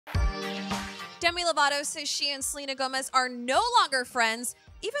Demi Lovato says she and Selena Gomez are no longer friends,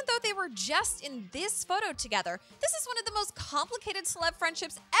 even though they were just in this photo together. This is one of the most complicated celeb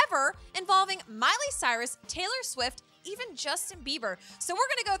friendships ever, involving Miley Cyrus, Taylor Swift, even Justin Bieber. So we're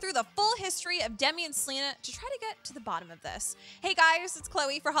gonna go through the full history of Demi and Selena to try to get to the bottom of this. Hey guys, it's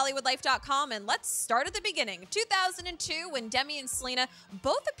Chloe for HollywoodLife.com, and let's start at the beginning. 2002, when Demi and Selena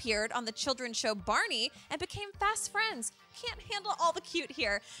both appeared on the children's show Barney and became fast friends. Can't handle all the cute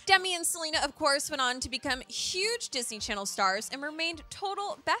here. Demi and Selena, of course, went on to become huge Disney Channel stars and remained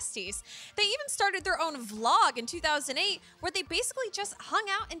total besties. They even started their own vlog in 2008 where they basically just hung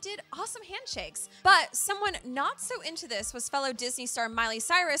out and did awesome handshakes. But someone not so into this was fellow Disney star Miley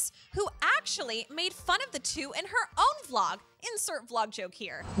Cyrus, who actually made fun of the two in her own vlog. Insert vlog joke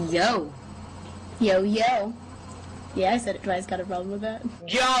here. Yo. Yo, yo. Yeah, I said it twice. Got a problem with that?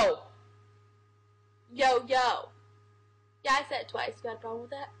 Yo! Yo, yo. Yeah, I said it twice. You got a problem with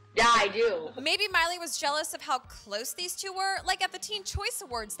that? Yeah, I do. Maybe Miley was jealous of how close these two were, like at the Teen Choice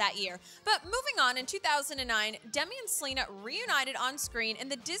Awards that year. But moving on, in 2009, Demi and Selena reunited on screen in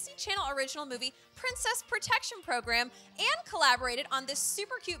the Disney Channel original movie Princess Protection Program and collaborated on this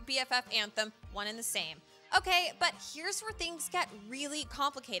super cute BFF anthem, One and the Same. Okay, but here's where things get really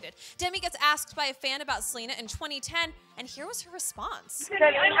complicated. Demi gets asked by a fan about Selena in 2010, and here was her response.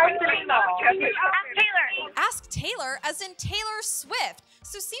 Ask Taylor, as in Taylor Swift.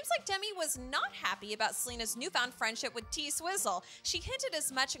 So seems like Demi was not happy about Selena's newfound friendship with T-Swizzle. She hinted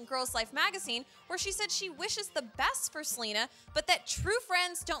as much in Girls Life magazine, where she said she wishes the best for Selena, but that true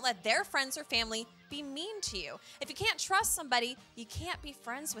friends don't let their friends or family be mean to you. If you can't trust somebody, you can't be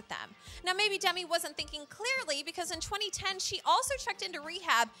friends with them. Now, maybe Demi wasn't thinking clearly, because in 2010, she also checked into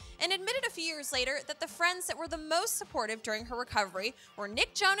rehab and admitted a few years later that the friends that were the most supportive during her recovery were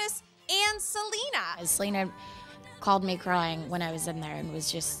Nick Jonas and Selena. Selena called me crying when I was in there and was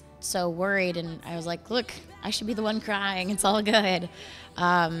just so worried, and I was like, look, I should be the one crying. It's all good.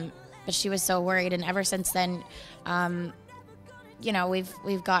 But she was so worried, and ever since then, you know,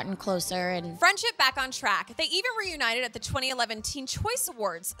 we've gotten closer. And friendship back on track. They even reunited at the 2011 Teen Choice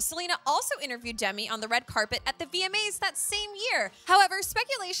Awards. Selena also interviewed Demi on the red carpet at the VMAs that same year. However,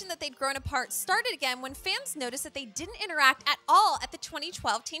 speculation that they'd grown apart started again when fans noticed that they didn't interact at all at the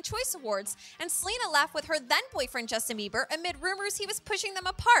 2012 Teen Choice Awards, and Selena left with her then-boyfriend Justin Bieber amid rumors he was pushing them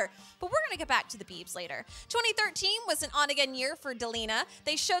apart. But we're gonna get back to the Biebs later. 2013 was an on-again year for Delina.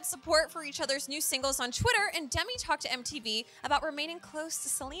 They showed support for each other's new singles on Twitter, and Demi talked to MTV about remaining close to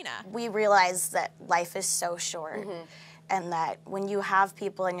Selena. We realized that life is so short, and that when you have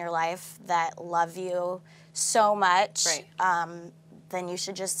people in your life that love you so much, then you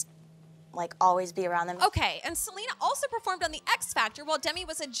should just like always be around them. Okay, and Selena also performed on The X Factor while Demi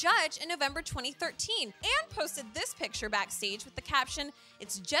was a judge in November 2013 and posted this picture backstage with the caption,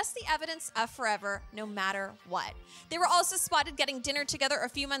 "It's just the evidence of forever, no matter what." They were also spotted getting dinner together a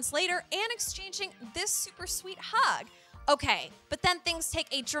few months later and exchanging this super sweet hug. Okay, but then things take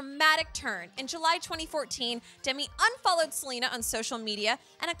a dramatic turn. In July 2014, Demi unfollowed Selena on social media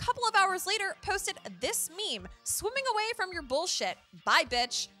and a couple of hours later posted this meme, "Swimming away from your bullshit. Bye,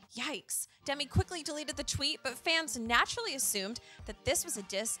 bitch." Yikes. Demi quickly deleted the tweet, but fans naturally assumed that this was a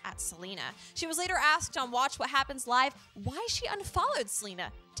diss at Selena. She was later asked on Watch What Happens Live why she unfollowed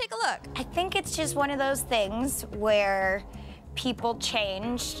Selena. Take a look. I think it's just one of those things where people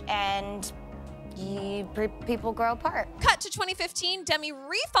change and people grow apart. Cut to 2015, Demi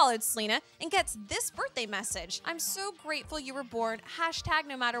refollowed Selena and gets this birthday message. "I'm so grateful you were born. Hashtag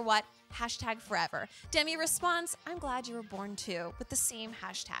no matter what. Hashtag forever." Demi responds, "I'm glad you were born too," with the same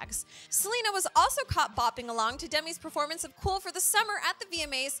hashtags. Selena was also caught bopping along to Demi's performance of Cool for the Summer at the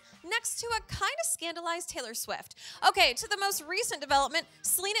VMAs next to a kind of scandalized Taylor Swift. Okay, to the most recent development,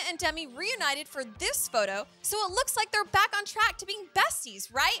 Selena and Demi reunited for this photo, so it looks like they're back on track to being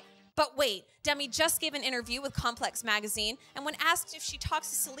besties, right? But wait, Demi just gave an interview with Complex magazine, and when asked if she talks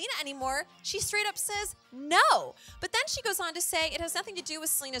to Selena anymore, she straight up says no. But then she goes on to say it has nothing to do with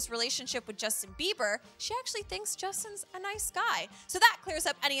Selena's relationship with Justin Bieber. She actually thinks Justin's a nice guy. So that clears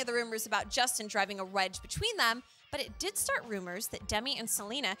up any of the rumors about Justin driving a wedge between them. But it did start rumors that Demi and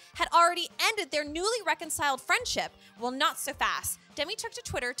Selena had already ended their newly reconciled friendship. Well, not so fast. Demi took to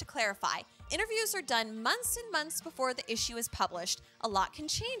Twitter to clarify. Interviews are done months and months before the issue is published. A lot can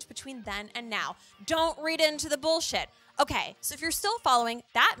change between then and now. Don't read into the bullshit. Okay, so if you're still following,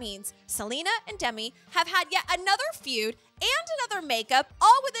 that means Selena and Demi have had yet another feud and another makeup,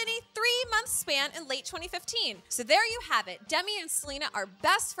 all within a 3-month span in late 2015. So there you have it. Demi and Selena are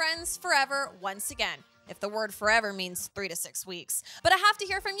best friends forever once again. if the word forever means 3 to 6 weeks. But I have to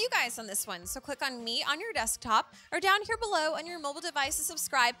hear from you guys on this one, so click on me on your desktop or down here below on your mobile device to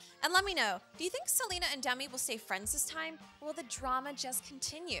subscribe and let me know, do you think Selena and Demi will stay friends this time, or will the drama just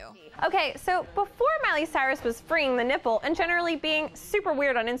continue? Okay, so before Miley Cyrus was freeing the nipple and generally being super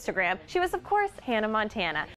weird on Instagram, she was of course Hannah Montana.